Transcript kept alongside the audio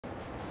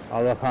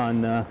आगा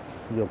खान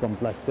जो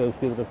कम्प्लेक्स है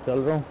उसकी तरफ चल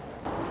रहा हूँ।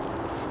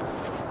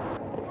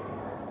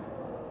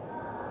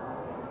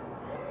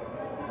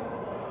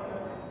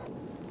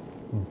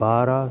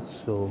 बारह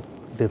सौ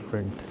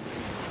डिफरेंट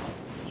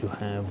जो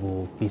हैं वो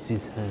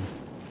पीसीस हैं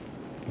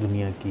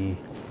दुनिया की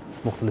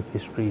मुख्तलिफ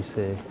हिस्ट्री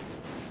से,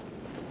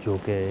 जो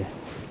कि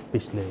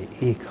पिछले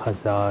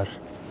 1000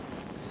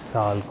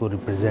 साल को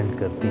रिप्रेजेंट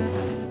करती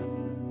हैं।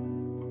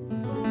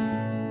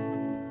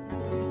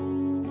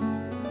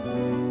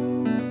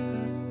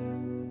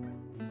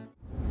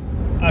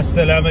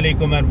 अस्सलाम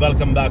वालेकुम and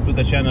welcome back to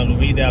the channel.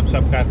 उम्मीद है आप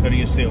सब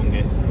खैरियत से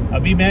होंगे।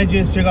 अभी मैं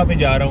जिस जगह पे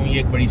जा रहा हूँ ये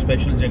एक बड़ी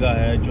स्पेशल जगह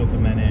है जो कि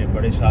मैंने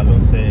बड़े सालों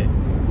से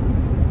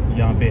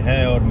यहाँ पे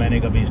है और मैंने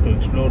कभी इसको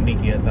एक्सप्लोर नहीं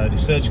किया था।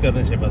 रिसर्च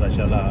करने से पता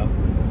चला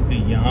कि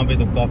यहाँ पे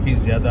तो काफ़ी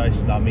ज़्यादा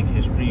इस्लामिक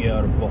हिस्ट्री है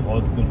और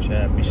बहुत कुछ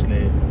है पिछले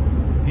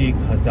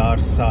 1000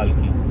 साल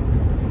की,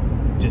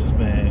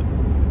 जिसमें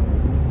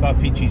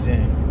काफ़ी चीज़ें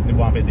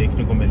वहाँ पे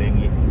देखने को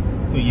मिलेंगी।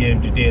 तो ये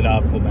डिटेल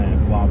आपको मैं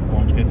वहाँ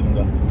पहुँच के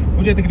दूँगा।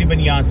 मुझे तकरीबन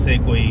यहाँ से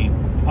कोई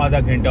आधा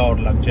घंटा और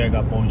लग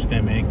जाएगा पहुँचने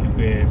में,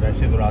 क्योंकि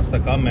वैसे तो रास्ता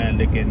कम है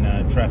लेकिन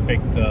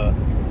ट्रैफिक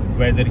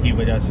वेदर की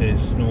वजह से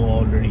स्नो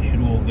ऑलरेडी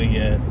शुरू हो गई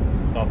है,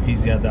 काफ़ी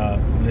ज़्यादा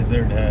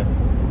ब्लिज़र्ड है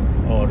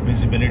और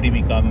विजिबिलिटी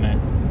भी कम है।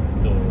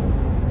 तो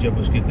जब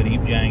उसके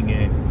करीब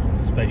जाएंगे,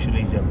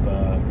 स्पेशली जब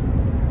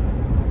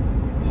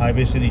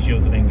हाईवे से नीचे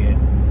उतरेंगे,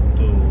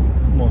 तो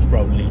मोस्ट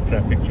प्रॉब्ली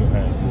ट्रैफिक जो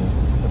है वो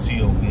फंसी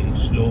होगी,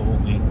 स्लो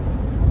होगी,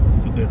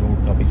 क्योंकि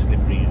रोड काफ़ी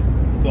स्लिपरी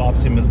है। तो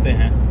आपसे मिलते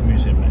हैं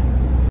म्यूज़ियम में।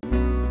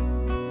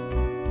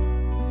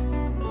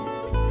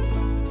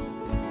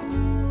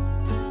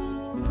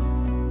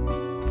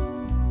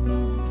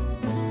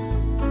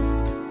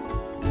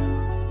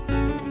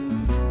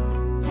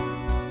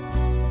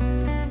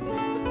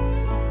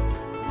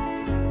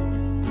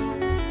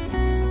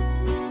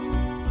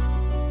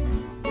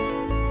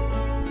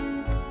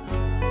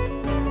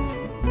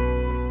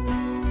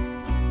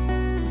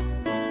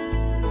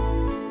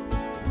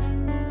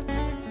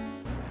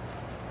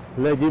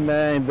 ले जी,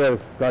 मैं इधर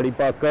गाड़ी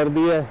पार्क कर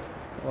दी है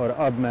और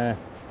अब मैं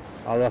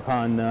आगा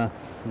खान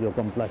जो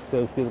कम्प्लेक्स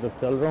है उसकी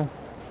तरफ चल रहा हूँ।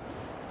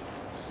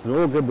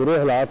 स्नो के बुरे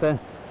हालात हैं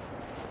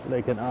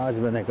लेकिन आज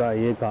मैंने कहा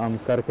ये काम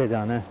करके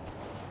जाना है।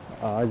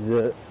 आज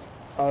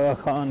आगा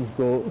खान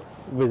को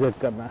विज़िट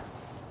करना है।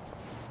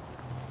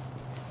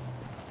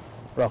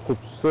 बड़ा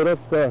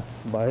खूबसूरत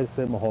बाहर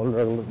से माहौल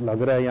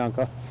लग रहा है यहाँ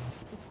का।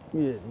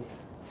 ये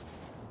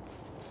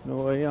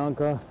स्नो है यहाँ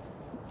का।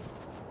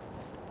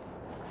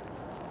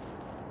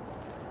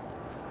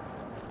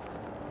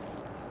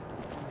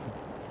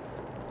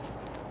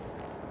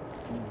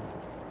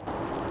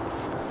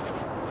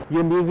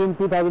 ये म्यूज़ियम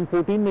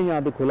 2014 में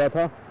यहाँ पे खुला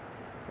था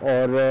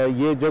और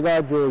ये जगह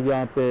जो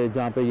यहाँ पे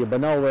जहाँ पे ये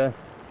बना हुआ है,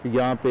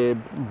 यहाँ पे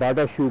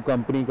बाटा शू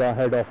कंपनी का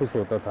हेड ऑफिस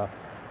होता था।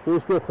 तो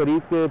उसको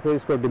ख़रीद के फिर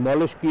इसको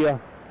डिमोलिश किया,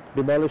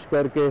 डिमोलिश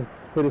करके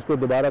फिर इसको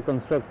दोबारा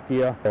कंस्ट्रक्ट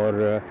किया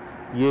और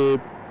ये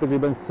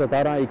तकरीबन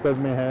 17 एकड़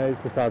में है।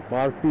 इसके साथ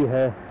पार्क भी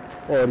है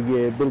और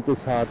ये बिल्कुल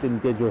साथ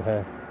इनके जो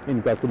है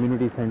इनका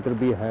कम्युनिटी सेंटर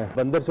भी है।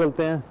 अंदर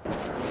चलते हैं।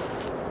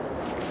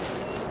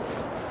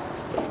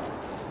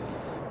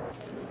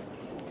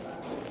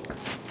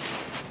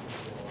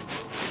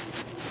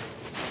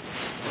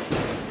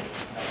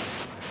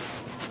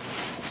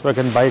 So I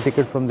can buy a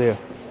ticket from there.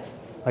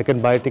 I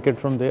can buy a ticket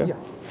from there? Yeah.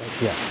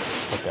 Yeah.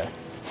 Okay.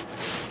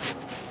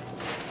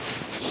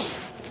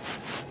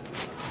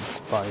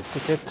 Let's buy a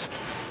ticket.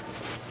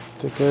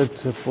 Ticket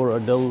for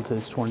adult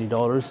is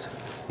 $20,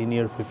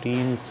 senior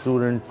 15,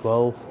 student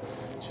 12,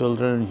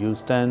 children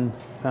use 10,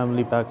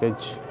 family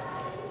package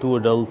 2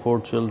 adult 4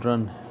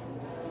 children,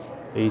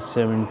 age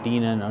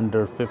 17 and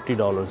under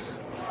 $50.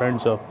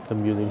 Friends of the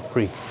museum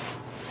free.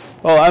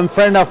 Oh, I'm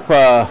friend of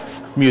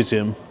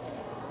museum.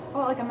 Oh,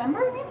 like a member,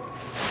 you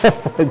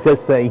mean?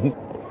 Just saying.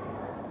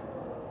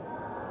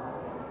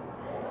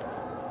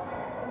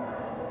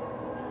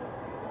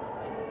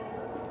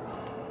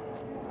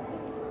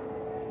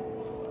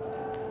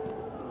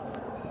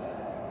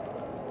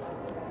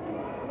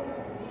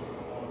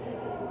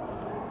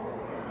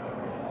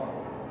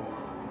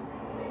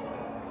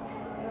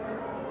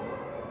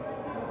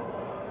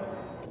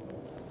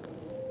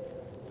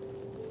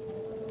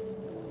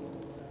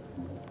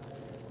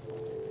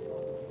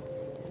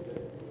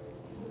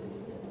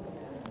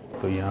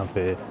 तो यहाँ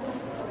पे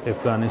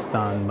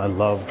अफ़गानिस्तान में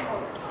love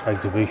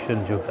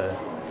exhibition जो है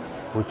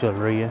वो चल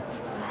रही है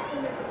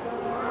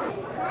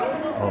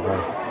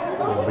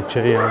और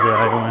बच्चे यहाँ पे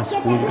आए हुए हैं।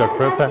 स्कूल का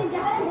ट्रिप है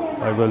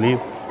I believe.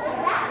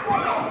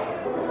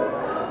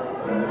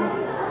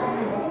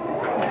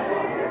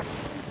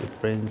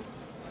 Prince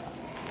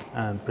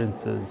and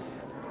princess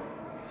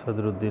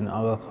Sadruddin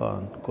Agha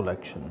Khan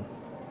collection.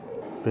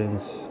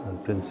 Prince and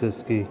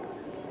princess की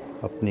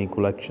अपनी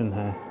कलेक्शन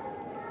है।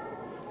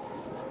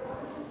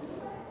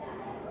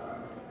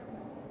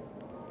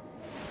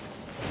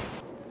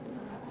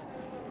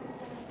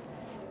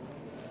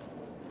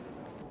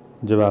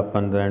 जब आप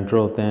अंदर एंटर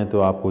होते हैं तो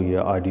आपको ये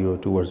ऑडियो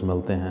टूर्स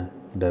मिलते हैं,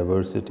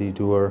 डाइवर्सिटी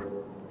टूर,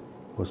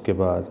 उसके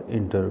बाद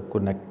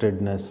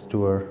interconnectedness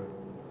tour,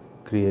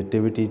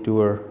 creativity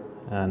tour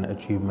and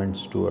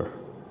achievements tour.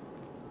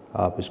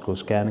 आप इसको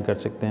स्कैन कर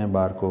सकते हैं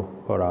बार को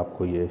और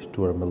आपको ये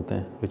टूर मिलते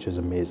हैं, विच इज़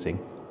अमेजिंग।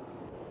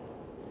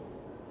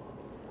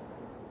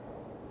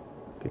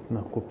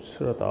 कितना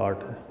खूबसूरत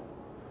आर्ट है।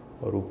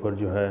 और ऊपर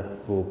जो है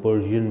वो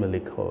पर्शियन में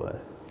लिखा हुआ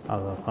है,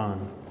 आगा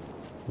खान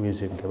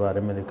म्यूज़ियम के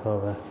बारे में लिखा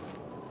हुआ है।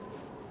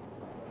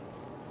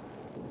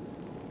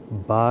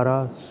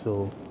 1200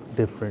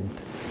 डिफरेंट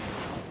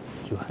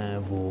जो हैं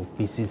वो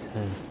पीसीस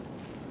हैं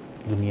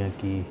दुनिया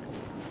की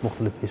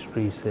मुख्तलिफ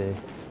हिस्ट्री से,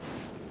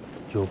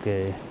 जो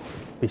कि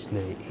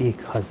पिछले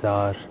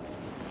 1000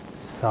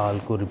 साल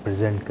को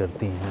रिप्रेजेंट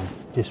करती हैं,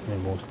 जिसमें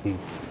मोस्टली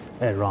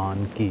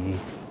ईरान की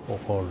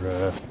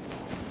और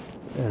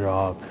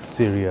इराक,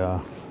 सीरिया,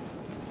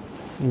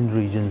 इन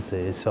रीजन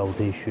से,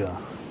 साउथ एशिया,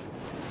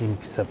 इन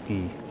सब की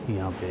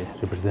यहाँ पे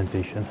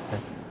रिप्रेजेंटेशन है।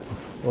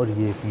 और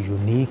ये एक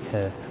यूनिक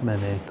है।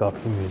 मैंने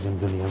काफ़ी म्यूज़ियम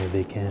दुनिया में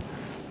देखे हैं,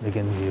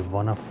 लेकिन ये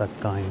वन ऑफ द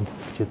काइंड,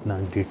 जितना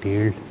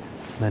डिटेल्ड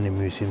मैंने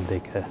म्यूज़ियम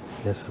देखा है,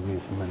 जैसा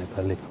म्यूज़ियम मैंने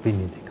पहले कभी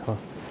नहीं देखा।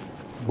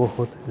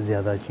 बहुत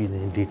ज़्यादा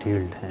चीज़ें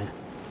डिटेल्ड हैं।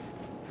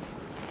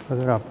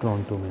 अगर आप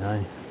टोरंटो में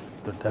आएँ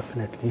तो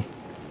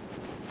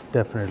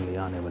डेफिनेटली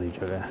आने वाली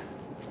जगह है।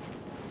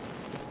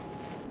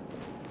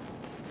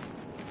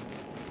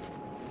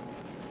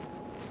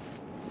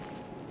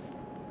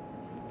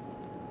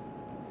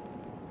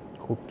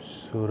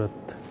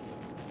 खूबसूरत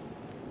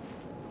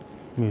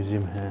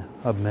म्यूज़ियम है।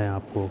 अब मैं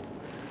आपको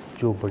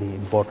जो बड़ी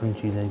इम्पोर्टेंट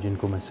चीज़ें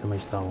जिनको मैं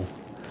समझता हूँ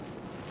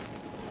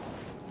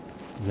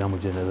या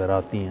मुझे नज़र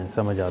आती हैं,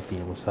 समझ आती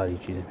हैं, वो सारी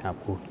चीज़ें मैं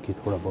आपको की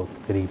थोड़ा बहुत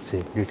करीब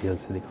से डिटेल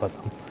से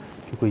दिखाता हूँ,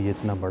 क्योंकि ये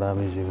इतना बड़ा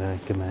म्यूज़ियम है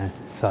कि मैं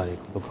सारे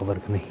को तो कवर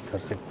नहीं कर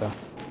सकता।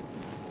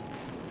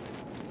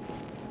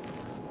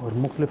 और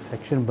मुख्तलिफ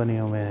सेक्शन बने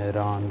हुए हैं।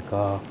 ईरान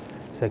का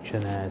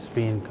सेक्शन है,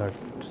 स्पेन का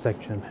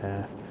सेक्शन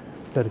है,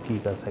 टर्की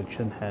का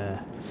सेक्शन है,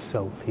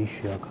 साउथ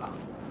एशिया का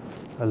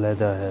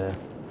अलहदा है।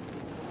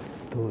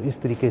 तो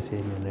इस तरीके से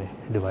इन्होंने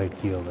डिवाइड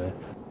किया हुआ है।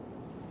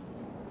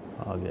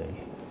 आ गया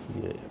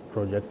ये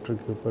प्रोजेक्टर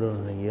के ऊपर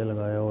उन्होंने ये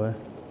लगाया हुआ है,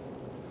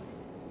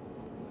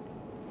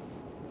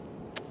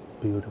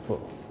 ब्यूटीफुल।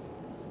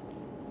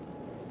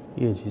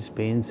 ये जी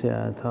स्पेन से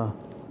आया था,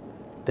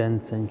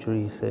 10th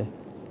सेंचुरी से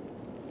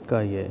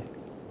का ये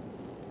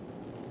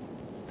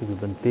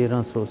तकरीबन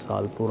 1300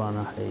 साल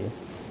पुराना है। ये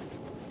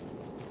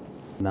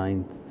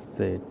 9th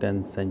से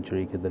 10th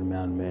सेंचुरी के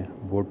दरमियान में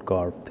वुड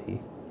कार्व थी,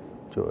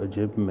 जो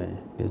इजिप्ट में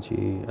ये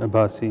जी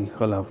अब्बासी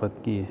खिलाफत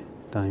की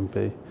टाइम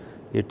पे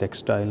ये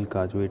टेक्सटाइल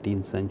का जो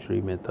 18th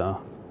सेंचुरी में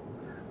था,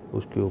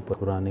 उसके ऊपर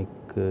कुरानिक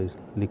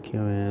लिखे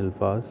हुए हैं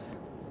अल्फाज।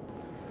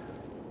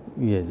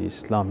 ये जी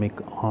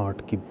इस्लामिक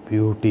आर्ट की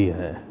ब्यूटी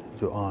है,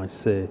 जो आज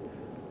से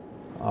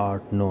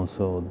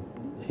 800-900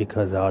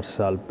 1000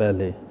 साल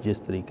पहले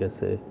जिस तरीके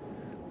से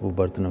वो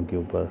बर्तनों के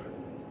ऊपर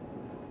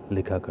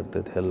लिखा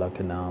करते थे अल्लाह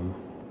के नाम,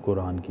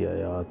 कुरान की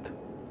आयत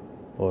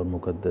और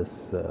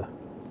मुक़द्दस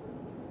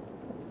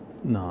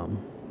नाम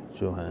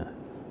जो हैं।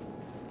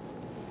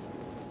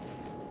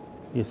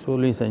 ये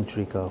 16वीं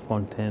सेंचुरी का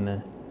फाउंटेन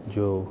है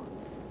जो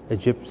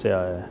इजिप्ट से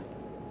आया है।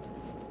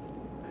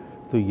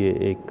 तो ये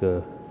एक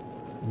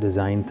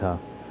डिज़ाइन था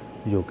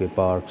जो कि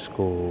पार्क्स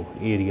को,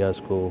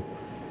 एरियाज़ को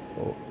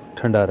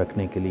ठंडा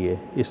रखने के लिए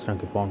इस तरह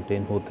के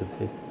फाउंटेन होते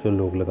थे जो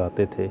लोग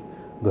लगाते थे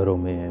घरों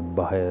में,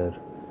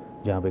 बाहर,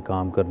 जहाँ पे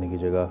काम करने की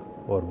जगह,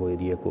 और वो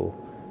एरिया को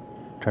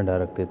ठंडा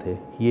रखते थे।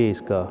 ये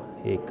इसका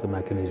एक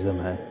मैकेनिज़्म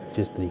है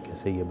जिस तरीके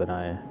से ये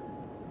बनाया है।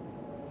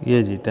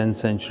 ये जी 10th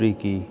सेंचुरी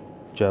की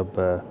जब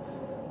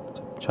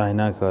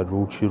चाइना का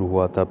रूट शुरू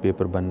हुआ था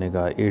पेपर बनने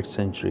का, 8th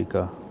सेंचुरी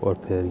का, और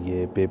फिर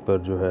ये पेपर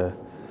जो है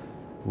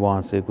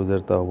वहाँ से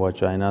गुज़रता हुआ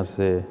चाइना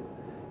से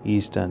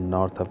ईस्ट एंड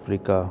नॉर्थ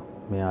अफ्रीका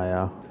में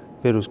आया।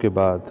 फिर उसके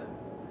बाद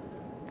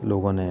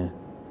लोगों ने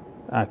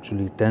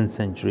एक्चुअली 10th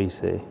सेंचुरी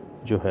से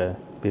जो है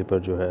पेपर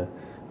जो है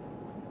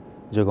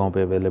जगहों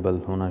पे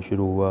अवेलेबल होना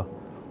शुरू हुआ,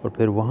 और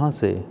फिर वहाँ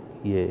से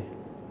ये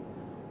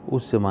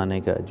उस ज़माने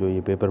का जो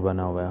ये पेपर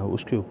बना हुआ है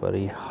उसके ऊपर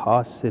ये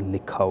हाथ से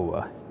लिखा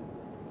हुआ है,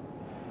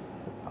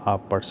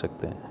 आप पढ़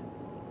सकते हैं,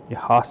 ये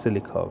हाथ से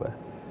लिखा हुआ है।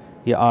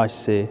 ये आज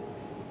से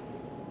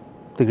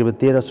तकरीबन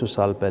 1300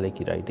 साल पहले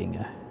की राइटिंग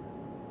है।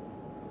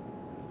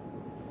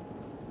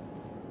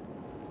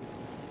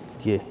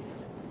 ये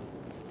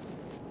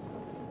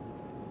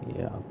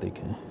आप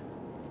देखें,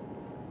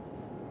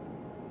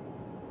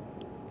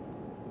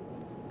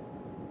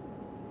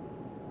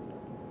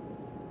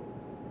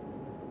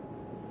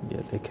 ये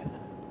देखें,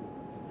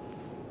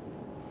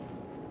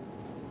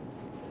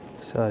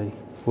 सारी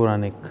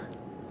पुरानिक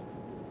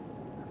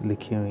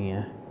लिखी हुई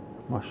हैं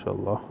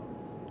माशाल्लाह।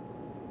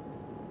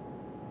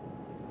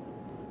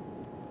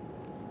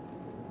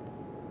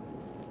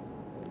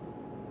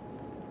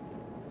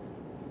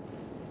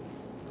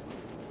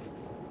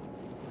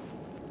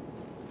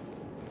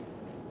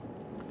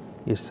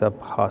 ये सब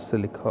हाथ से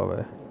लिखा हुआ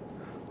है,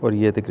 और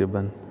ये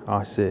तकरीबन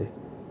आज से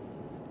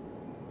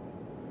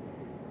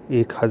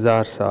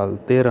 1000 साल,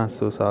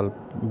 1300 साल,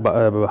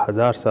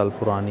 1000 साल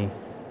पुरानी,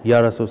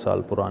 1100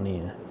 साल पुरानी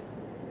है।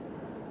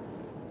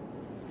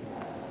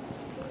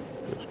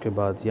 उसके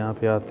बाद यहाँ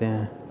पे आते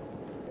हैं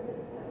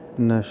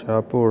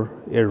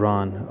नशापुर,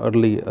 ईरान,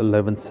 अर्ली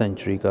 11th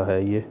सेंचुरी का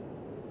है ये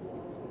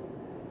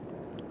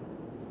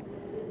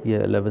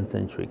 11th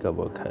सेंचुरी का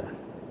वर्क है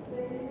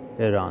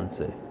ईरान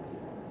से।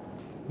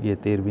 ये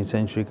 13वीं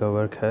सेंचुरी का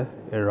वर्क है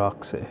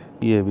इराक से।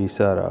 ये भी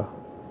सारा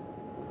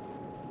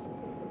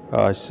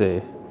आज से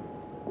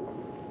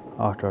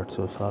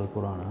 800 साल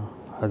पुराना,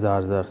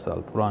 हज़ार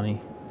साल पुरानी।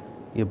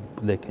 ये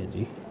देखें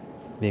जी,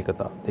 ये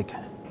किताब देखें,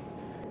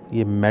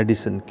 ये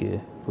मेडिसिन के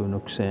कोई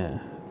नुस्खे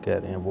हैं कह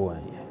रहे हैं वो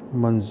हैं ये।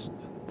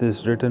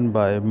 दिस रिटन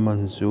बाय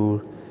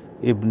मंजूर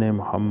इब्ने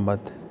मोहम्मद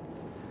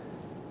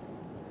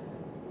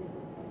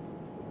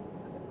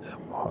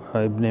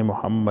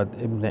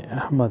इब्ने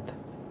अहमद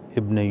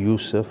इब्ने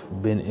यूसुफ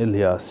बिन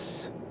इलियास।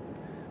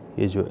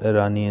 ये जो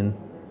इरानियन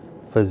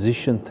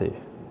फिजिशियन थे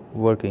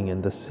working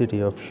in the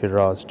city of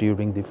Siraj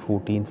during the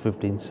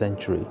 14th-15th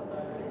century.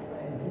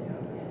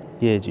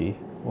 ये जी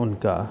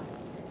उनका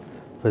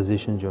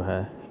फिजिशियन जो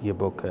है, ये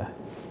बुक है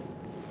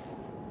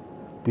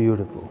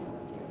ब्यूटीफुल।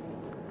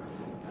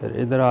 फिर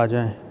इधर आ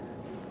जाएं,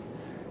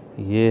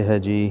 ये है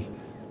जी,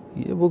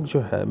 ये बुक जो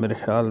है मेरे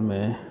ख्याल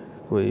में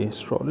कोई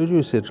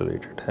एस्ट्रोलॉजी से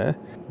रिलेटेड है।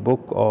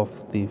 Book of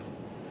the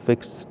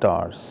fixed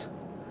stars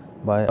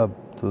bye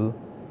Abdul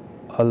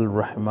अल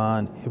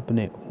रहमान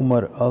इब्ने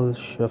उमर अल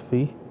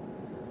शफ़ी।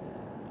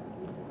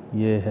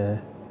 ये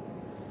है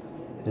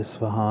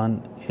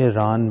इस्फहान,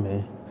 ईरान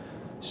में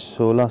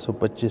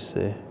 1625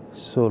 से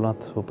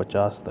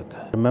 1650 तक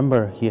है।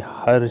 रिमेंबर, ये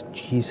हर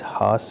चीज़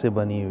हाथ से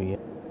बनी हुई है।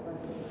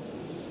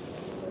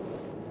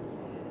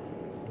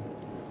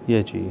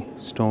 ये जी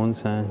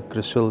स्टोन्स हैं,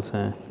 क्रिस्टल्स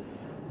हैं,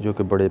 जो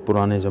कि बड़े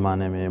पुराने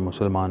ज़माने में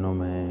मुसलमानों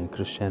में,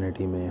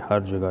 क्रिश्चियनिटी में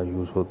हर जगह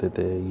यूज़ होते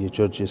थे। ये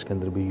चर्चेस के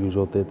अंदर भी यूज़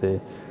होते थे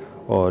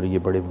और ये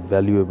बड़े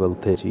वैल्यूएबल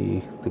थे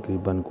जी।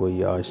 तकरीबन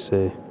कोई आज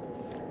से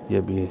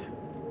ये भी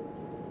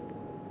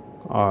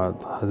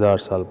 1000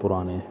 साल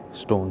पुराने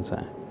स्टोन्स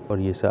हैं और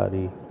ये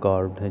सारी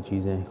कार्व्ड हैं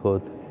चीज़ें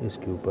खुद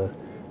इसके ऊपर।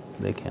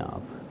 देखें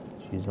आप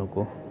चीज़ों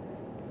को,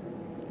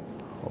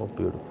 ओ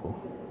ब्यूटीफुल।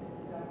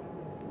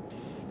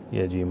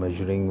 ये जी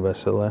मेजरिंग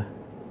वेसल है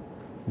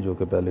जो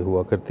कि पहले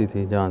हुआ करती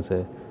थी, जहाँ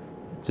से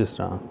जिस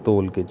तरह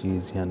तोल के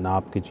चीज़ या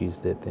नाप की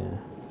चीज़ देते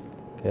हैं।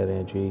 कह रहे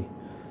हैं जी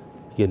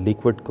ये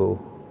लिक्विड को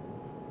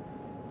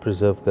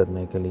प्रिजर्व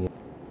करने के लिए।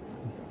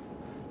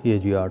 ये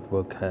जी आर्ट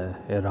वर्क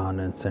है ईरान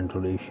एंड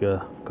सेंट्रल एशिया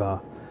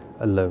का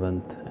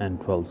 11th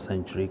and 12th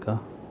सेंचुरी का।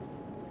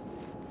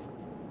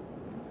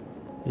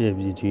 ये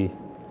भी जी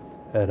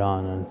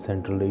ईरान एंड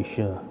सेंट्रल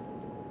एशिया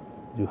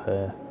जो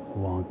है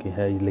वहाँ की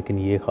है, लेकिन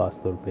ये ख़ास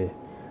तौर पे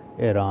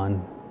ईरान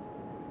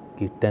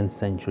की 10th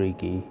सेंचुरी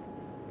की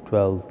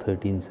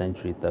 12th-13th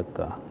सेंचुरी तक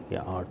का ये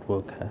आर्ट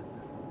वर्क है।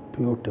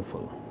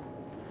 ब्यूटीफुल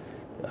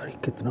यार, ये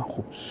कितना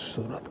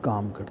खूबसूरत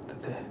काम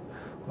करते थे।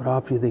 और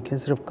आप ये देखें,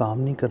 सिर्फ काम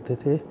नहीं करते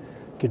थे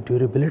कि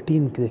ड्यूरेबिलिटी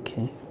इनकी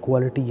देखें,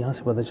 क्वालिटी यहाँ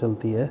से पता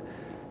चलती है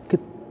कि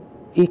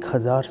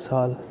 1000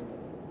 साल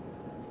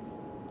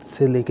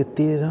से लेके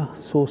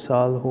 1300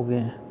 साल हो गए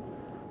हैं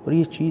और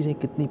ये चीज़ें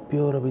कितनी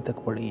प्योर अभी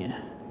तक पड़ी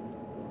हैं।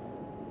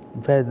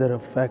 वेदर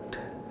इफेक्ट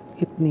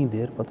इतनी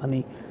देर पता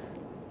नहीं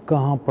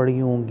कहाँ पड़ी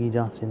होंगी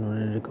जहाँ से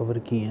इन्होंने रिकवर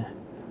की हैं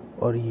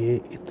और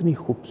ये इतनी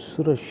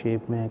खूबसूरत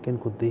शेप में है कि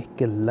इनको देख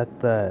के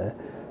लगता है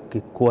कि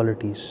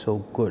क्वालिटी सो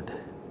गुड।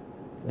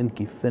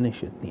 इनकी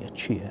फिनिश इतनी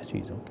अच्छी है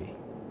चीज़ों की।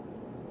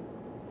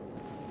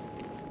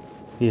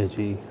 ये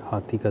जी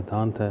हाथी का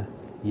दांत है,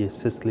 ये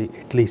सिसिली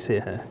इटली से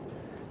है,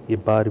 ये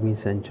 12वीं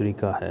सेंचुरी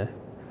का है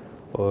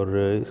और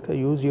इसका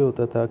यूज़ ये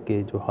होता था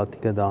कि जो हाथी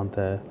का दांत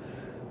है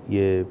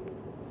ये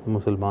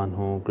मुसलमान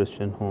हों,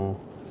 क्रिश्चियन हों,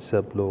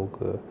 सब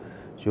लोग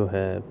जो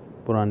है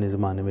पुराने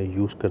ज़माने में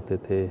यूज़ करते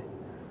थे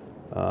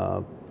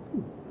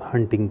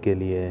हंटिंग के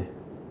लिए।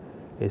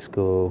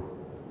 इसको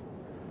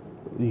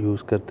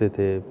यूज़ करते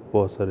थे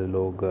बहुत सारे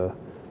लोग,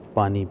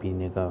 पानी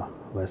पीने का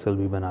वेसल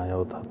भी बनाया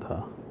होता था,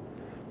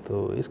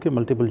 तो इसके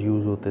मल्टीपल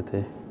यूज़ होते थे।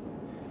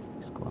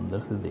 इसको अंदर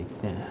से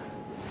देखते हैं,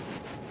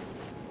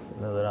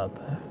 नज़र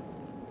आता है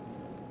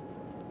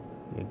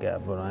ये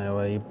गैप बनाया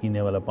हुआ है, ये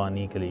पीने वाला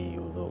पानी के लिए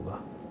यूज़ होगा।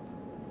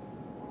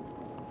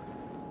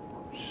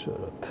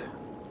 खूबसूरत।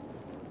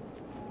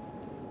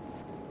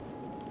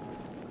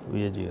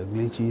 ये जी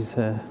अगली चीज़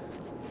है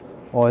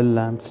oil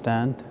lamp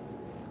stand.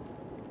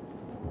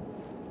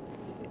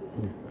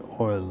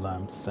 Oil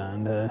lamp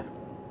stand है,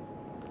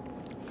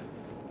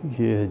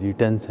 ये है जी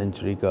 10th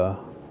सेंचुरी का,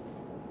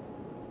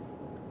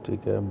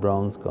 ठीक है,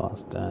 ब्राउन्स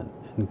कास्ट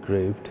एंड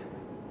इनग्रेव्ड,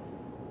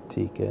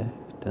 ठीक है,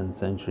 10th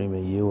सेंचुरी में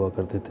ये हुआ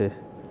करते थे।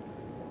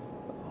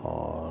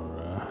 और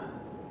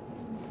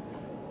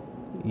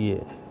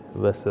ये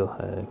वेसल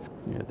है,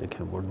 ये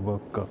देखें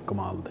वुडवर्क का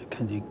कमाल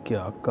देखें जी,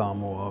 क्या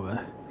काम हुआ हुआ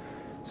है।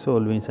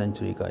 16वीं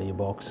सेंचुरी का ये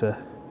बॉक्स है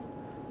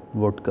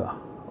वुड का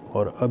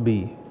और अभी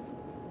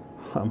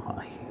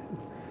हमारी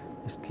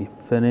इसकी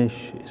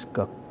फिनिश,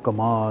 इसका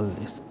कमाल,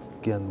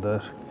 इसके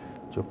अंदर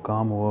जो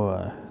काम हुआ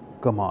है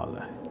कमाल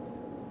है।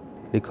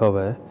 लिखा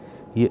हुआ है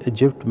ये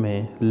इजिप्ट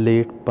में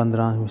लेट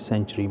 15वीं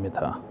सेंचुरी में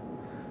था।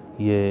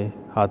 ये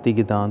हाथी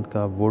के दांत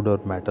का वुड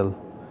और मेटल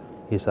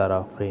ये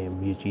सारा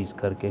फ्रेम ये चीज़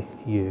करके,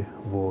 ये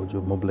वो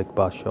जो मुबलिक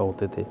बादशाह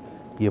होते थे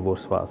ये वो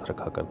पास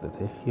रखा करते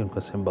थे, ये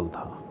उनका सिंबल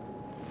था।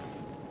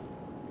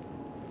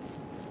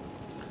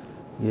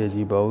 ये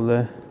जी बाउल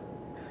है,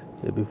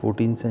 ये भी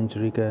 14th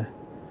सेंचुरी का है।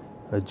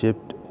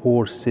 इजिप्ट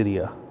और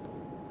सीरिया,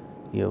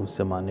 ये उस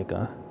ज़माने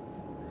का।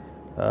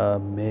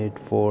 Made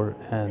for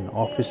an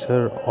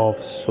officer of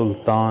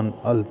sultan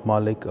अल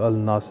मालिक अल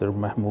नासिर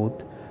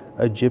महमूद,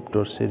 इजिप्ट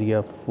और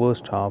Syria,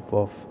 first half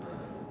of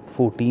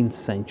 14th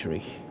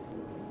century.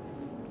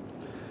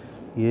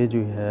 ये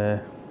जो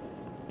है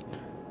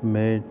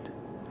made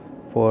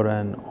for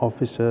an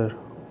officer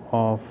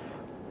of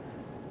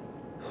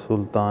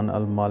sultan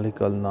अल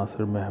मालिक अल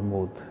नासिर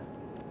महमूद,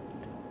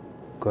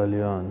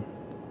 कल्याण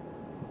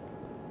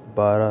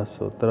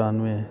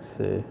 1293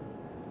 से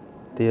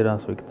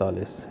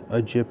 1341,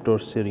 इजिप्ट और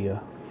Syria,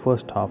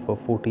 first half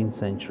of 14th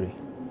century.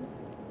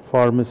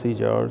 Pharmacy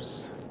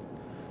jars,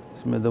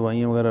 इसमें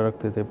दवाइयाँ वगैरह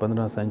रखते थे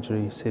 15th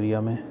सेंचुरी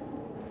सीरिया में।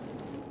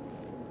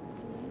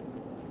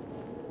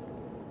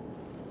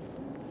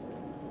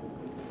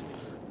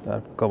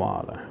 यार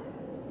कमाल है।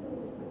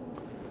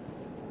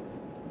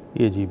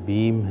 ये जी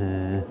बीम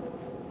हैं,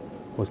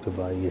 उसके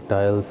बाद ये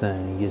टाइल्स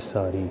हैं, ये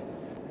सारी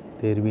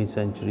 13वीं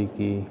सेंचुरी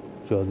की,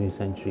 14वीं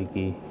सेंचुरी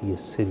की, ये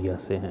सीरिया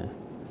से हैं।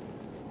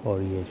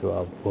 और ये जो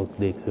आप वर्क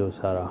देख रहे हो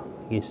सारा,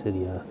 ये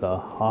सीरिया का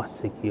हाथ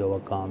से किया हुआ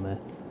काम है।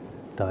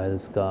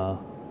 टाइल्स का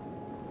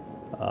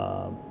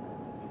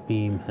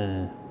बीम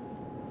हैं,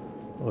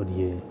 और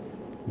ये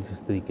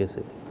जिस तरीके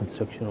से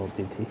कंस्ट्रक्शन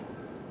होती थी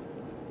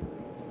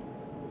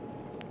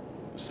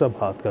सब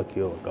हाथ का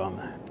किया हुआ काम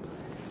है।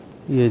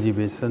 ये जी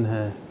बेसन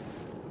है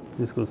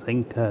जिसको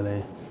सिंक कह रहे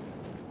हैं,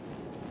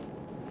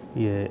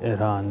 ये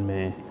ईरान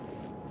में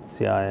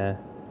से आया है,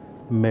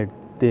 मिड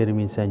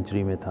 13वीं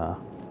सेंचुरी में था।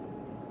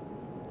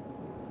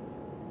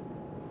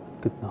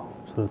 कितना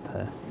खूबसूरत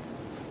है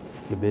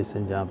ये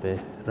बेसन, जहाँ पे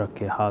रख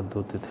के हाथ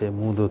धोते थे,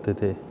 मुंह धोते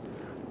थे।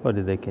 और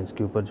ये देखें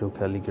इसके ऊपर जो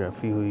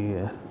कैलीग्राफी हुई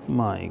है,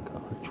 माय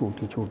गॉड,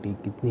 छोटी छोटी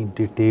कितनी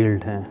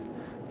डिटेल्ड हैं।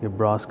 ये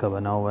ब्रास का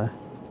बना हुआ है,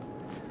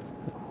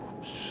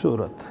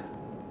 खूबसूरत।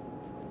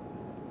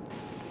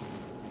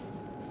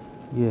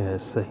 ये है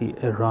सही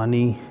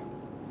ईरानी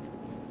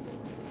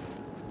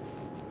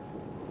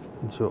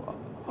जो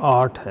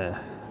आर्ट है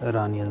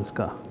इरानियंस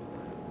का,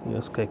 ये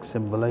उसका एक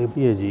सिंबल है।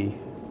 ये जी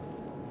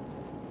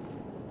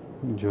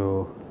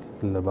जो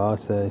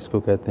लिबास है इसको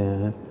कहते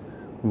हैं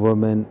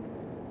वुमेन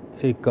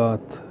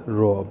एकात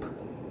रोब,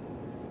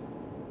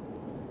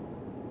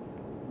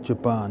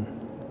 जापान।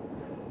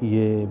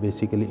 ये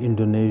बेसिकली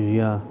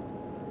इंडोनेशिया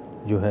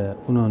जो है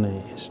उन्होंने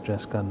इस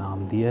ड्रेस का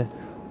नाम दिया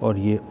है। और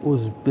ये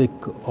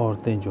उज़्बेक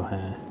औरतें जो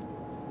हैं,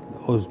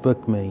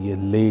 उज़्बेक में ये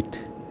लेट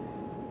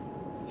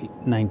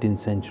 19th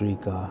सेंचुरी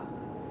का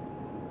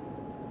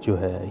जो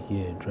है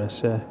ये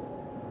ड्रेस है,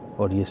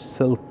 और ये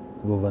सिल्क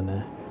वुवन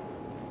है।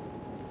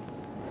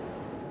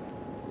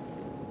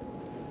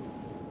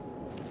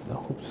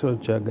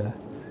 खूबसूरत जगह है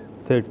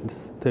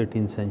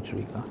 13th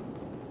सेंचुरी का।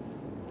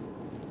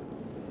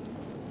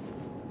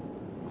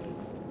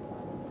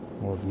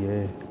 और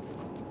ये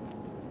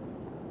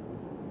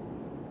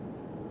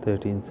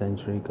 13th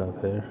सेंचुरी का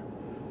फिर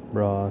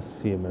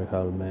ब्रास, ये मेरे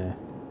ख्याल में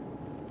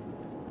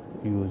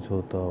यूज़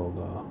होता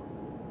होगा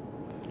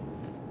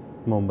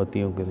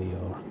मोमबत्तियों के लिए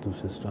और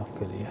दूसरे स्टफ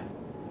के लिए।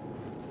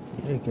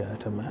 ये क्या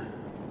आइटम है?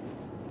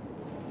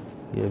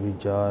 ये भी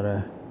जार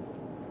है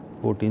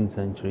 14th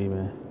सेंचुरी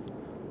में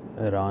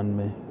ईरान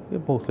में। ये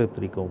मुख्तलिफ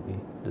तरीक़ों की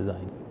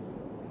डिज़ाइन,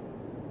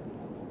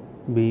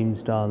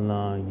 बीम्स डालना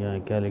या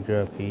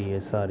कैलीग्राफी, ये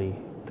सारी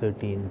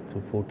 13th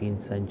to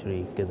 14th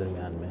सेंचुरी के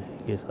दरमियान में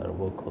ये सारा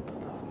वर्क होता था।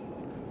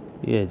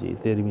 ये जी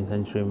 13वीं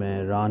सेंचुरी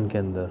में ईरान के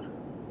अंदर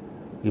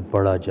ये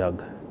बड़ा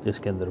जग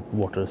जिसके अंदर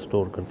वाटर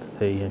स्टोर करते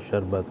थे या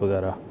शरबत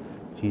वगैरह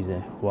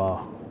चीज़ें। वाह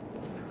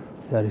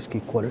यार, इसकी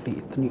क्वालिटी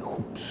इतनी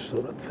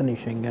खूबसूरत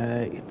फिनिशिंग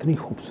है, इतनी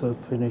खूबसूरत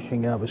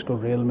फिनिशिंग है। आप इसको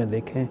रियल में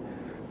देखें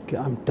कि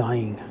आई एम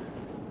डाइंग।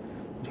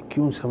 मुझे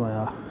क्यों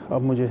समझा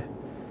अब मुझे,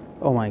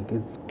 ओह माय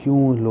गॉड,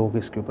 क्यों लोग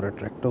इसके ऊपर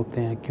अट्रैक्ट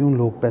होते हैं, क्यों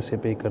लोग पैसे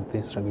पे करते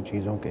हैं इस तरह की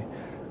चीज़ों के।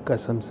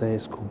 कसम से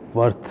इसको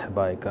वर्थ है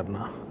बाय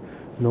करना।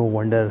 नो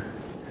वंडर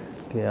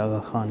कि आगा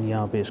खान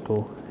यहाँ पे इसको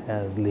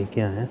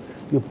लेके आए हैं।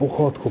 ये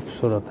बहुत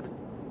खूबसूरत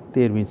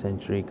 13वीं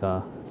सेंचुरी का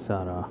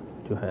सारा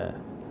जो है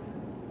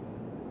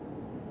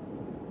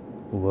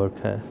वर्क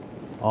है,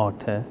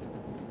 आर्ट है।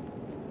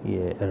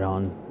 ये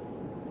ईरान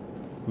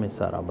में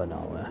सारा बना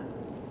हुआ है।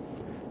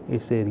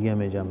 इस एरिया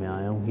में जब मैं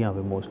आया हूँ यहाँ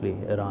पे मोस्टली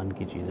ईरान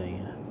की चीज़ें ही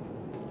हैं।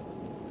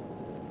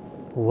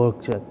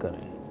 वर्क चेक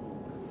करें।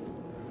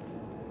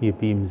 ये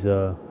बीम्स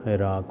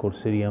इराक और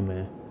सीरिया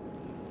में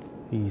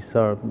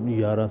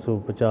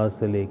 1150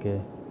 से लेके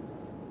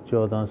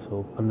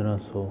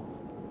 1400-1500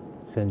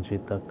 सेंचुरी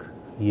तक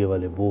ये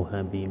वाले वो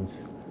हैं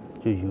बीम्स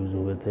जो यूज़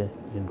हुए थे,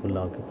 जिनको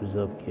ला के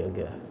प्रिजर्व किया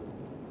गया है।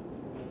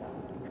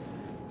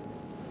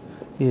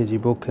 ये जी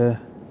बुक है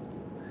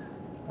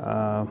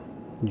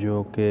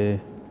जो कि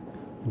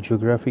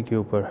ज्योग्राफी के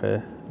ऊपर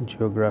है,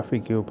 ज्योग्राफी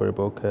के ऊपर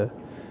बुक है।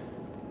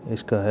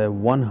 इसका है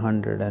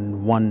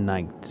 101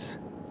 नाइट्स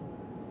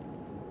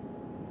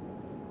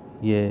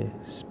ये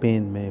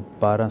स्पेन में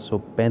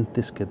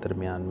 1235 के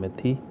दरमियान में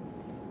थी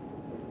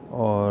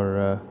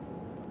और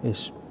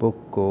इस बुक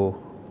को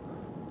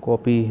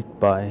कॉपी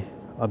बाय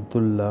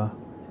अब्दुल्ला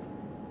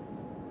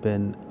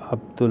बिन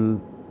अब्दुल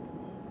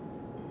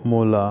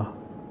मौला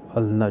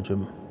अल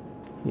नजम।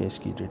 ये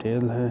इसकी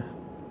डिटेल है।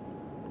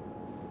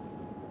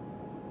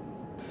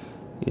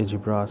 ये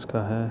जिब्रास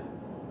का है।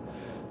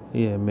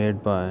 ये made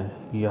by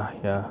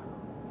Yahya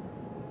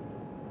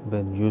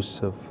bin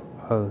Yusuf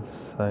Al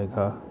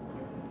Saiga,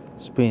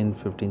 Spain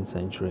 15th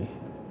century.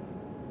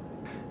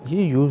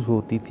 ये यूज़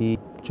होती थी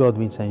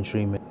 14वीं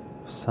सेंचुरी में।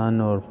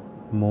 सन और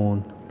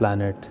मून,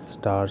 प्लैनेट,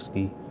 स्टार्स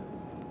की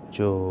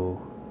जो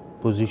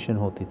पोजीशन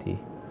होती थी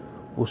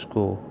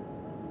उसको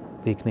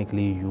देखने के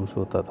लिए यूज़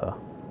होता था।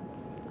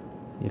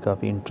 ये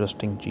काफ़ी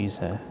इंटरेस्टिंग चीज़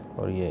है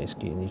और ये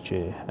इसकी नीचे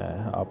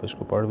है, आप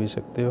इसको पढ़ भी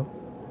सकते हो।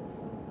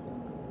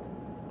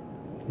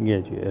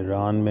 ये जी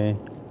ईरान में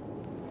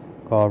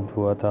कार्व्ड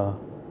हुआ था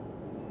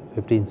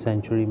 15th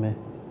सेंचुरी में।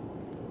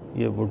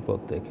 ये वुड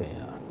वर्क देखें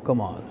यार,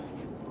 कमाल।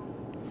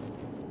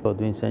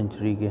 14वीं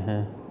सेंचुरी के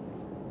हैं।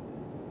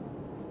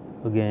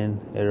 अगेन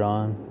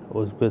ईरान,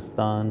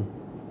 उज़्बेकिस्तान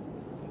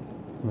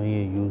में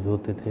ये यूज़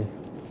होते थे,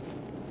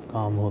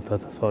 काम होता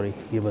था, सॉरी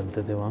ये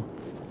बनते थे वहाँ।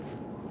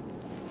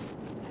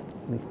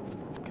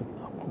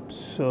 कितना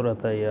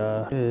खूबसूरत है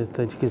यार।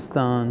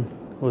 तजिकिस्तान,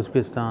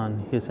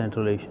 उज़्बेकिस्तान, ये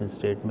सेंट्रल एशियन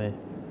स्टेट में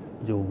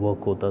जो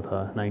वर्क होता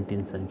था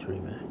 19th सेंचुरी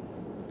में।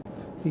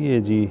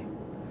 ये जी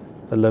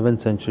 11th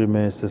सेंचुरी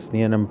में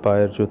सस्नियन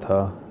एम्पायर जो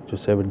था, जो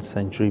 7th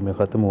सेंचुरी में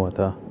ख़त्म हुआ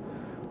था,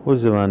 उस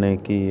ज़माने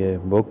की ये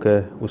बुक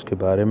है, उसके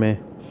बारे में।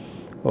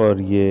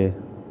 और ये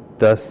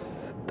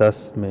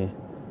 1010 में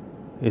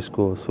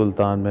इसको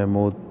सुल्तान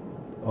महमूद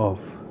ऑफ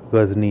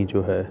गज़नी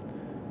जो है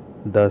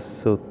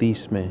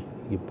 1030 में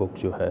ये बुक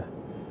जो है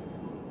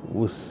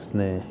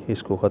उसने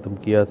इसको ख़त्म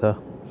किया था।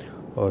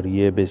 और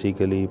ये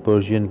बेसिकली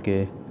पर्शियन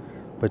के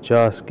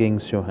 50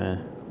 किंग्स जो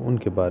हैं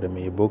उनके बारे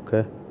में ये बुक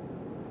है।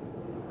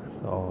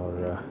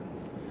 और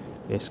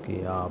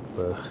इसकी आप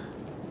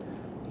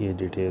ये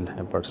डिटेल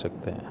हैं पढ़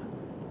सकते हैं।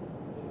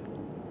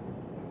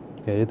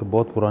 ये तो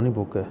बहुत पुरानी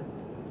बुक है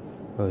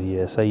और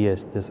ये ऐसा ही है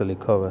जैसा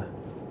लिखा हुआ है।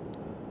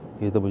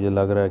 ये तो मुझे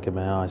लग रहा है कि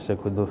मैं आज से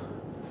खुद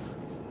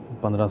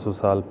 1500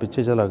 साल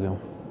पीछे चला गया हूँ।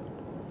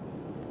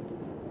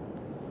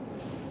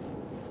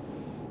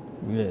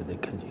 ये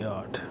देखें जी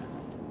आर्ट,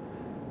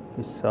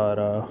 ये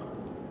सारा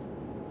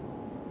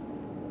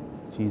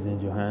चीज़ें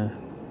जो हैं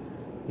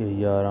ये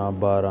 11,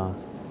 12,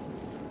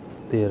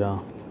 13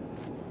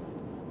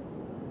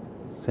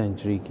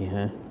 सेंचुरी की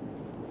हैं।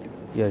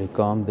 यार ये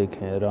काम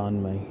देखें ईरान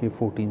में, ये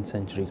 14th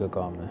सेंचुरी का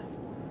काम है।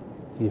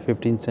 ये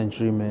 15th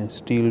सेंचुरी में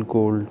स्टील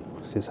गोल्ड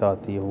के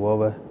साथ ये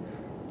हुआ है।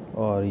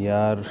 और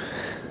यार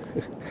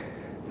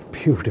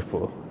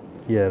ब्यूटीफुल,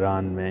 ये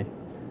ईरान में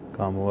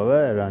काम हुआ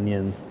है।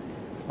 ईरानियन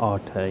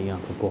आर्ट है यहाँ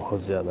पे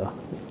बहुत ज़्यादा।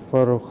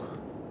 फ़ारूक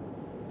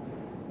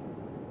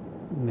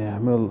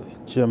नेहमल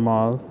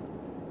जमाल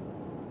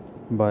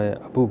बाय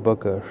अबू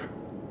बकर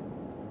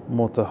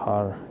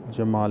मोतहार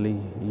जमाली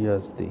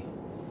यज़दी,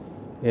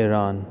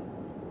 ईरान,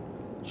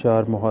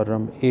 4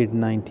 मुहर्रम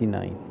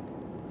 899,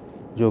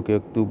 जो कि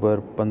अक्टूबर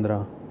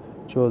 15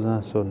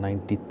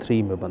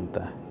 1493 में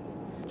बनता है।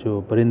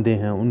 जो परिंदे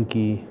हैं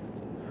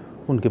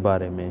उनके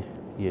बारे में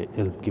ये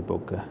इल्म की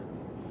बुक है।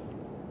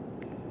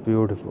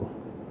 ब्यूटीफुल।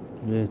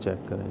 ये चेक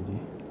करें जी,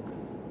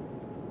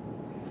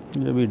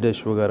 ये भी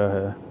डिश वगैरह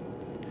है।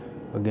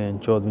 अगेन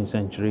 14वीं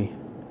सेंचुरी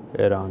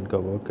ईरान का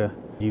वर्क है।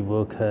 ये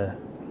वर्क है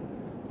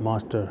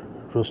मास्टर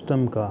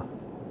रुस्तम का,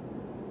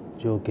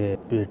 जो कि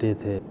बेटे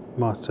थे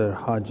मास्टर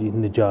हाजी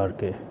निजार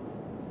के।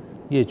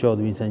 ये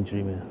 14वीं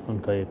सेंचुरी में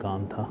उनका ये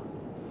काम था।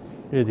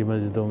 ये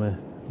मस्जिदों में,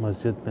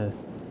 मस्जिद में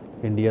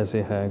इंडिया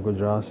से है,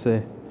 गुजरात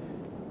से,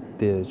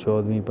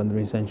 14वीं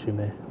 15वीं सेंचुरी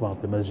में वहाँ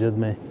पे मस्जिद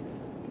में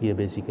ये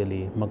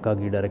बेसिकली मक्का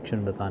की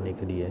डायरेक्शन बताने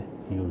के लिए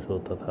यूज़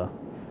होता था।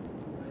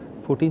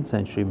 14th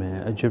सेंचुरी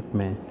में इजिप्ट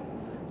में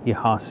ये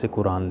हाथ से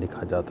कुरान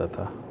लिखा जाता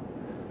था।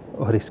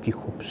 और इसकी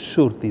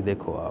खूबसूरती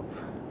देखो आप,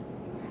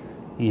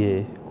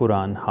 ये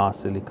कुरान हाथ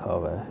से लिखा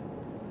हुआ है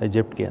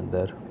इजिप्ट के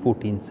अंदर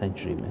 14th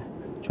सेंचुरी में,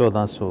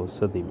 1400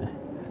 सदी में।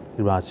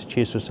 फिर वहाँ से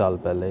 600 साल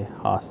पहले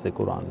हाथ से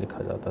कुरान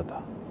लिखा जाता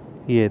था।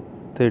 ये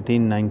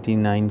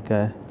 1399 का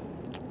है,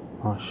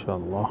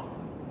 माशाल्लाह।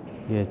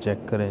 ये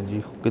चेक करें जी,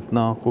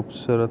 कितना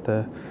खूबसूरत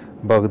है।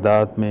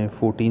 बगदाद में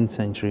 14th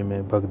सेंचुरी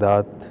में,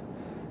 Baghdad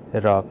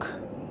Iraq,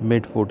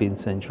 mid 14th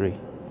century.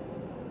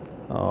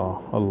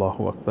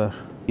 अल्लाहु अकबर।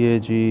 ये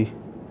जी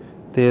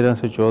 13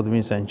 से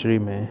 14वीं सेंचुरी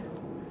में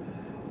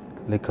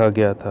लिखा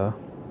गया था।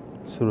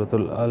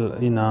 सूरतुल अल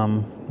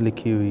इनाम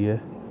लिखी हुई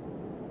है।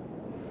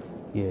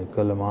 ये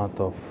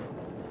कलमात ऑफ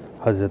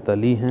हज़रत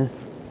अली हैं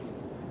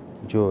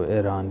जो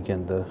ईरान के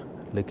अंदर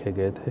लिखे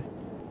गए थे।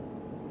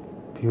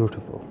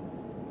 ब्यूटीफुल।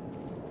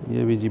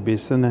 ये भी जी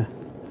बेसन है।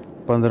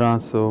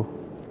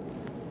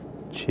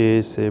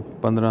 1506 से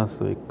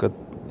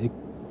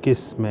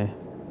 1521 में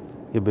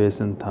ये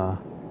बेसन था।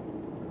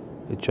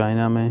 ये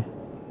चाइना में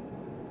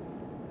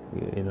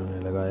ये इन्होंने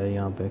लगाया।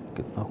 यहाँ पे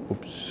कितना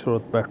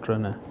खूबसूरत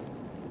पैटर्न है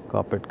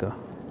कारपेट का।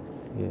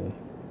 ये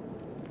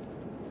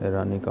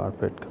ईरानी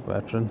कारपेट का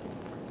पैटर्न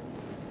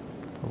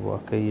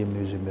वाकई ये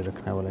म्यूज़ियम में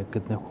रखने वाला है।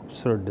 कितने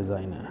खूबसूरत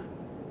डिज़ाइन है।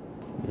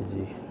 ये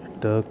जी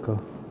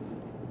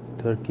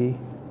टर्की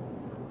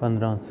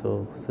 1500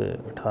 से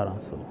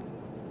 1800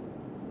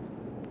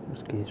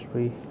 उसकी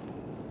हिस्ट्री।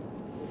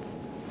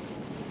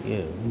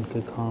 ये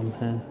उनके काम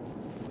हैं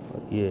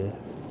और ये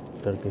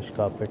टर्किश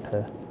कारपेट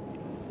है।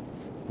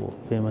 वो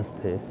फेमस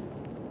थे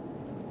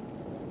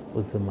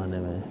उस ज़माने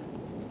में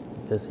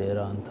जैसे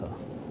ईरान था।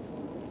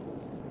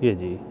 ये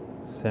जी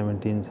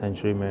 17th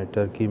सेंचुरी में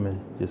टर्की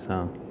में जिस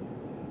तरह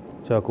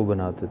चाकू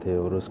बनाते थे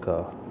और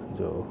उसका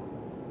जो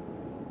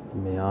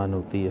मियान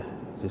होती है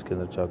जिसके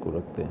अंदर चाकू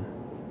रखते हैं,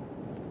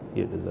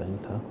 ये डिज़ाइन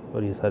था।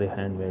 और ये सारे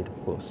हैंडमेड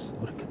ऑफ कोर्स।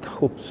 और कितना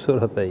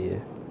खूबसूरत है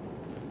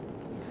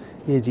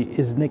ये जी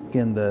इज़्निक के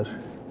अंदर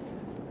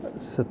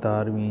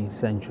 17वीं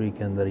सेंचुरी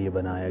के अंदर ये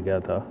बनाया गया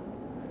था,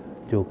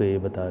 जो कि ये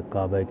बता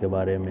काबे के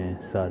बारे में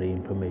सारी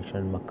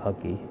इंफॉर्मेशन, मक्का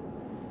की,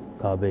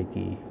 काबे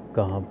की,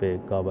 कहाँ पे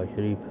काबा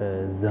शरीफ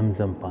है,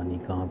 जमज़म पानी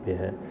कहाँ पे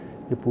है,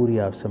 ये पूरी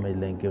आप समझ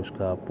लें कि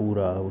उसका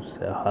पूरा उस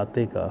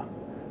अहाते का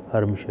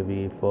हरम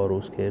शरीफ और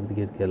उसके इर्द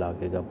गिर्द के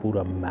इलाके का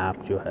पूरा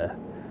मैप जो है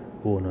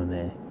वो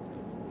उन्होंने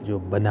जो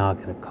बना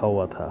के रखा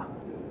हुआ था।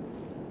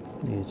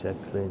 ये चेक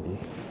करें जी,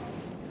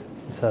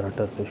 सारा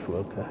टर्किश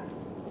वर्क है।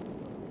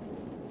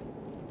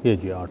 ये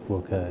जी आर्ट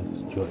वर्क है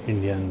जो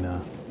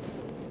इंडियन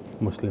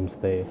मुस्लिम्स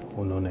थे,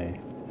 उन्होंने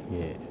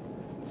ये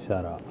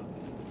सारा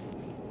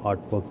आर्ट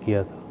वर्क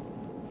किया था।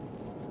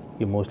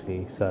 ये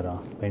मोस्टली सारा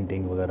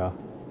पेंटिंग वगैरह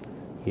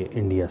ये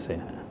इंडिया से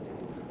हैं।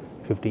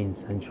 15th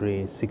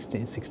century,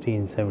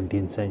 16th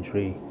 17th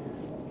century,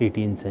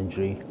 18th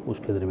century,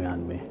 उसके दरमियान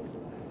में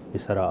ये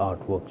सारा आर्ट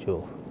वर्क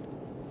जो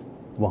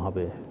वहाँ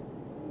पे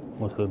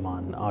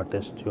मुसलमान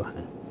आर्टिस्ट जो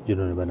हैं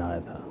जिन्होंने बनाया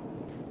था।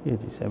 ये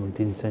जी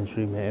 17th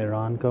सेंचुरी में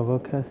ईरान का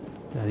वर्क है।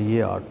 यार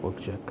ये आर्ट वर्क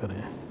चेक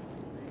करें,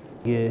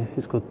 ये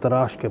इसको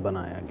तराश के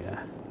बनाया गया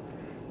है।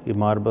 ये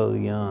मार्बल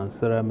या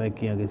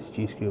सिरेमिक या किसी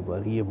चीज़ के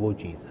ऊपर, ये वो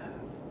चीज़ है।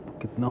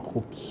 कितना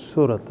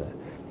खूबसूरत है।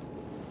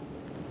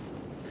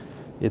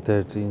 ये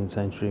 13th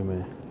सेंचुरी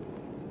में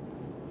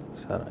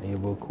सारा ये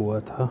वर्क हुआ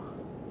था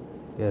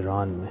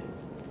ईरान में।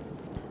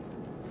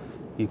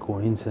 ये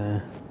कॉइन्स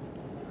हैं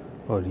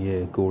और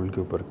ये गोल्ड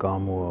के ऊपर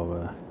काम हुआ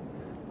है,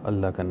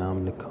 अल्लाह का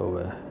नाम लिखा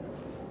हुआ है,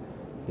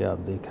 ये आप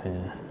देख रहे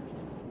हैं।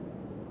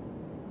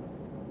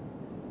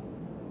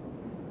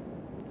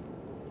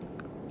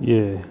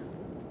 ये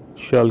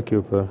शल के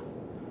ऊपर,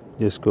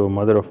 जिसको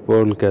मदर ऑफ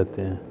पर्ल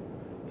कहते हैं,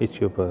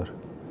 इसके ऊपर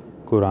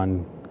कुरान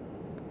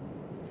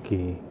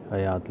की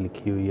आयत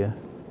लिखी हुई है।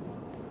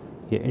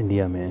 ये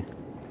इंडिया में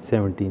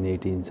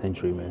 17th-18th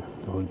सेंचुरी में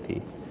हुई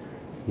थी।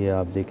 ये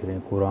आप देख रहे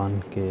हैं कुरान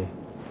के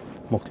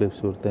मुख्तलिफ़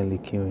सूरतें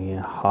लिखी हुई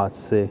हैं हाथ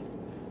से,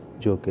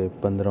 जो कि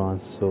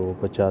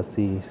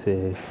 1585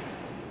 से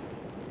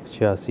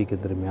 86 के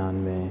दरमियान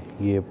में,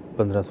 ये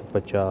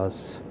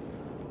 1550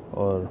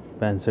 और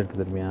 65 के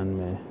दरमियान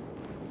में।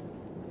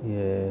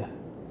 ये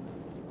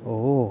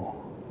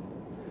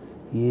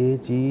ये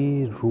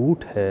जी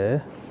रूट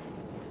है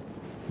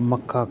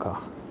मक्का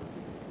का।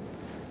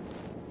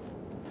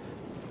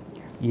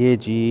 ये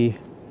जी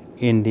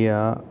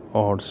इंडिया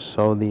और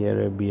सऊदी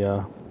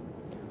अरेबिया,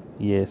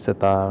 ये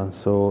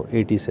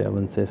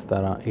 1787 से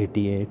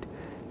 1788।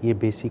 ये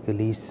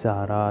बेसिकली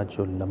सारा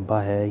जो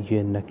लंबा है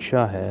ये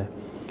नक्शा है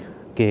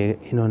कि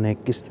इन्होंने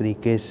किस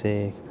तरीके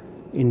से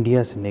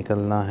इंडिया से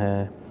निकलना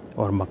है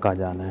और मक्का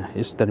जाना है।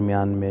 इस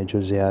दरमियान में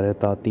जो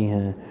ज़ियारत आती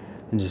हैं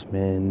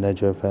जिसमें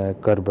नजफ़ है,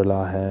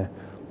 करबला है,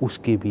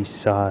 उसके भी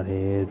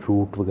सारे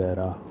रूट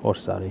वगैरह और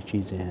सारी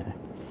चीज़ें हैं।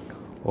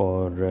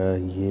 और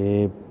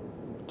ये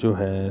जो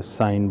है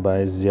sign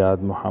bye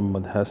Ziyad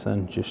Mohammad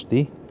Hasan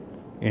Chishti,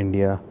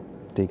 India,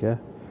 ठीक है,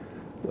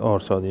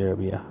 और सऊदी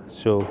अरबिया।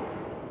 सो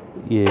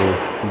ये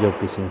जब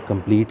किसी ने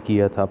कंप्लीट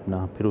किया था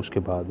अपना, फिर उसके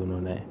बाद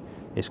उन्होंने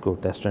इसको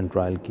टेस्ट एंड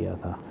ट्रायल किया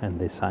था एंड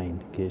दे साइन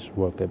कि इट्स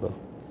वर्केबल।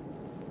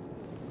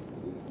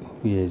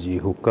 ये जी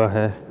हुक्का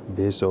है,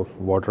 बेस ऑफ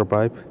वाटर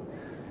पाइप।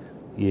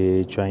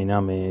 ये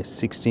चाइना में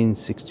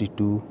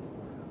 1662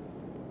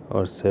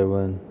 और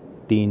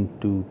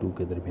 1722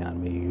 के दरमियान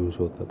में यूज़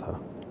होता था।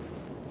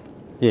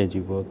 ये जी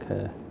वर्क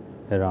है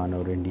ईरान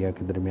और इंडिया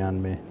के दरमियान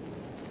में,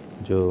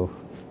 जो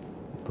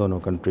दोनों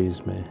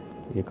कंट्रीज़ में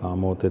ये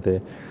काम होते थे।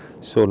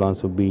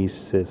 1620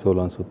 से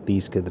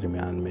 1630 के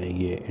दरमियान में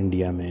ये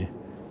इंडिया में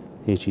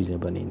ये चीज़ें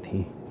बनी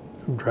थी।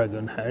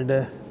 ड्रैगन हेड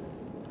है,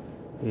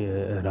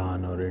 ये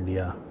ईरान और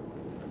इंडिया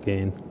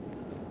अगेन,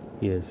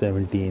 ये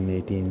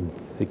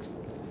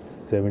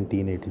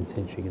 17th-18th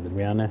सेंचुरी के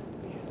दरमियान है।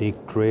 एक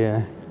ट्रे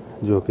है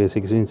जो कि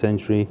 16th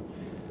सेंचुरी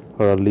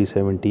और अर्ली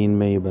 17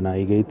 में ये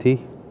बनाई गई थी।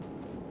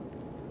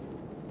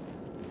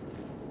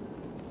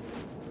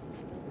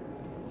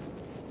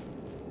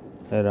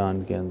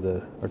 ईरान के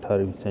अंदर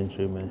 18वीं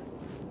सेंचुरी में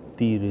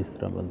तीर इस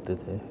तरह बनते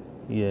थे।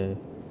 ये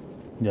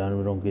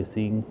जानवरों के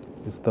सींग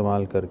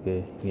इस्तेमाल करके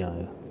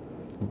या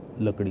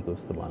लकड़ी को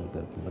इस्तेमाल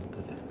करके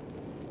बनते थे।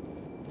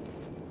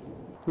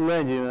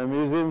 मैं जी मैं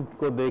म्यूज़ियम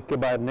को देख के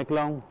बाहर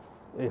निकला हूँ।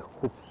 एक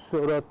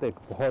खूबसूरत, एक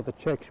बहुत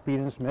अच्छा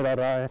एक्सपीरियंस मेरा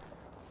रहा है।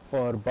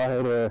 और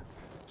बाहर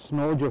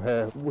स्नो जो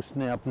है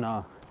उसने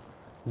अपना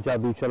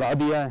जादू चला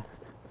दिया है।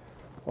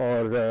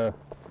 और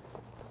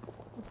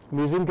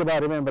म्यूज़ियम के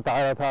बारे में बता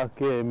रहा था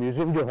कि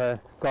म्यूज़ियम जो है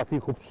काफ़ी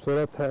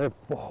खूबसूरत है,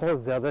 बहुत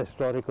ज़्यादा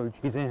हिस्टोरिकल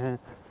चीज़ें हैं,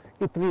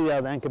 इतनी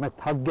ज़्यादा हैं कि मैं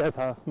थक गया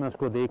था, मैं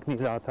उसको देख नहीं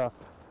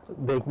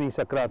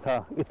सक रहा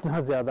था।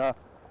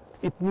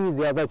 इतनी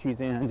ज़्यादा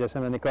चीज़ें हैं, जैसे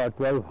मैंने कहा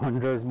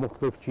 1200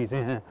 मुख्तलिफ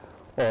चीज़ें हैं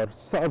और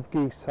सब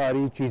की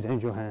सारी चीज़ें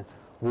जो हैं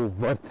वो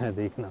वर्थ हैं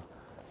देखना।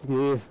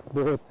 ये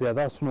बहुत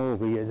ज़्यादा स्नो हो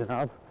गई है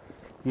जनाब,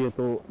 ये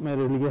तो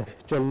मेरे लिए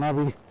चलना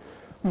भी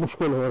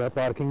मुश्किल हो रहा है,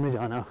 पार्किंग में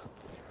जाना।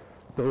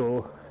 तो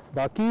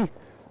बाकी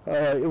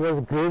इट वाज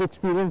ग्रेट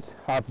एक्सपीरियंस।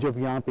 आप जब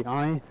यहाँ पे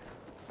आएँ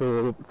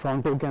तो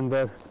टोरंटो के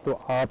अंदर तो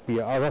आप ये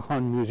आगा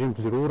खान म्यूज़ियम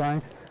ज़रूर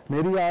आएँ।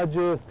 मेरी आज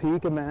थी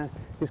कि मैं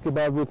इसके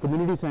बाद वो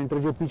कम्युनिटी सेंटर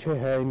जो पीछे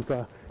है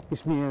इनका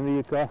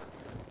इसमें का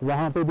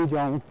वहाँ पे भी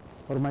जाऊँ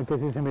और मैं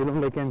किसी से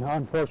मिलूँ, लेकिन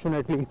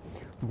अनफॉर्चुनेटली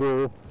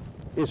वो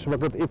इस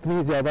वक्त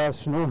इतनी ज़्यादा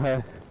स्नो है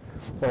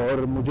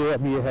और मुझे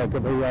अब ये है कि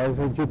भाई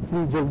ऐसे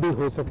जितनी जल्दी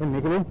हो सके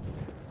निकलूँ,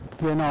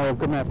 ये ना हो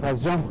कि मैं फंस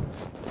जाऊँ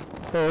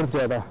और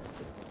ज़्यादा।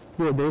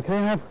 ये देख रहे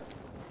हैं आप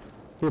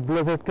ये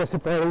ब्लेज़र्ड कैसे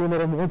पड़ रही है,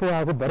 मेरे मुंह पे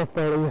आके बर्फ़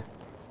पड़ रही है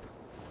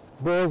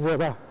बहुत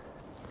ज़्यादा।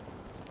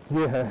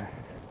 ये है,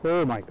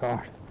 ओह माय गॉड।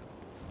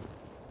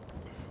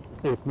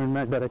 एक मिनट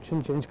मैं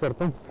डायरेक्शन चेंज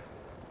करता हूँ।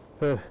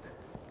 फिर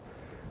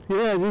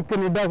ये है जी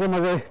कनाडा के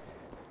मज़े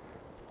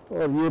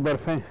और ये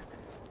बर्फ़ें।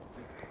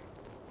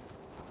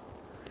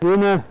 ये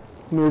मैं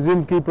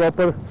म्यूज़ियम की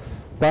प्रॉपर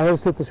बाहर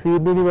से तस्वीर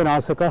भी नहीं बना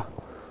सका,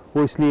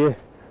 वो इसलिए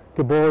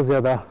कि बहुत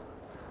ज़्यादा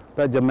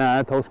जब मैं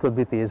आया था उसको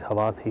भी तेज़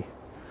हवा थी।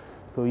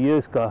 तो ये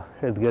इसका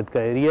इर्द गिर्द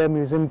का एरिया है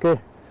म्यूज़ियम के,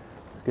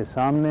 इसके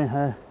सामने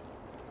है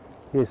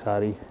ये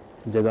सारी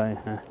जगहें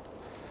हैं।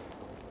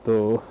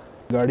 तो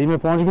गाड़ी में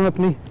पहुंच गए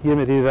अपनी। ये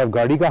मेरी रिजर्व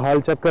गाड़ी का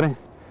हाल चेक करें,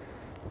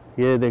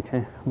 ये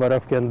देखें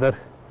बर्फ़ के अंदर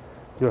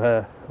जो है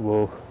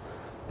वो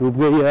डूब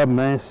गई है। अब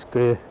मैं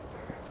इसके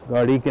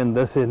गाड़ी के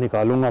अंदर से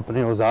निकालूंगा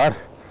अपने औजार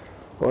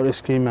और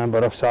इसकी मैं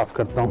बर्फ़ साफ़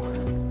करता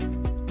हूँ।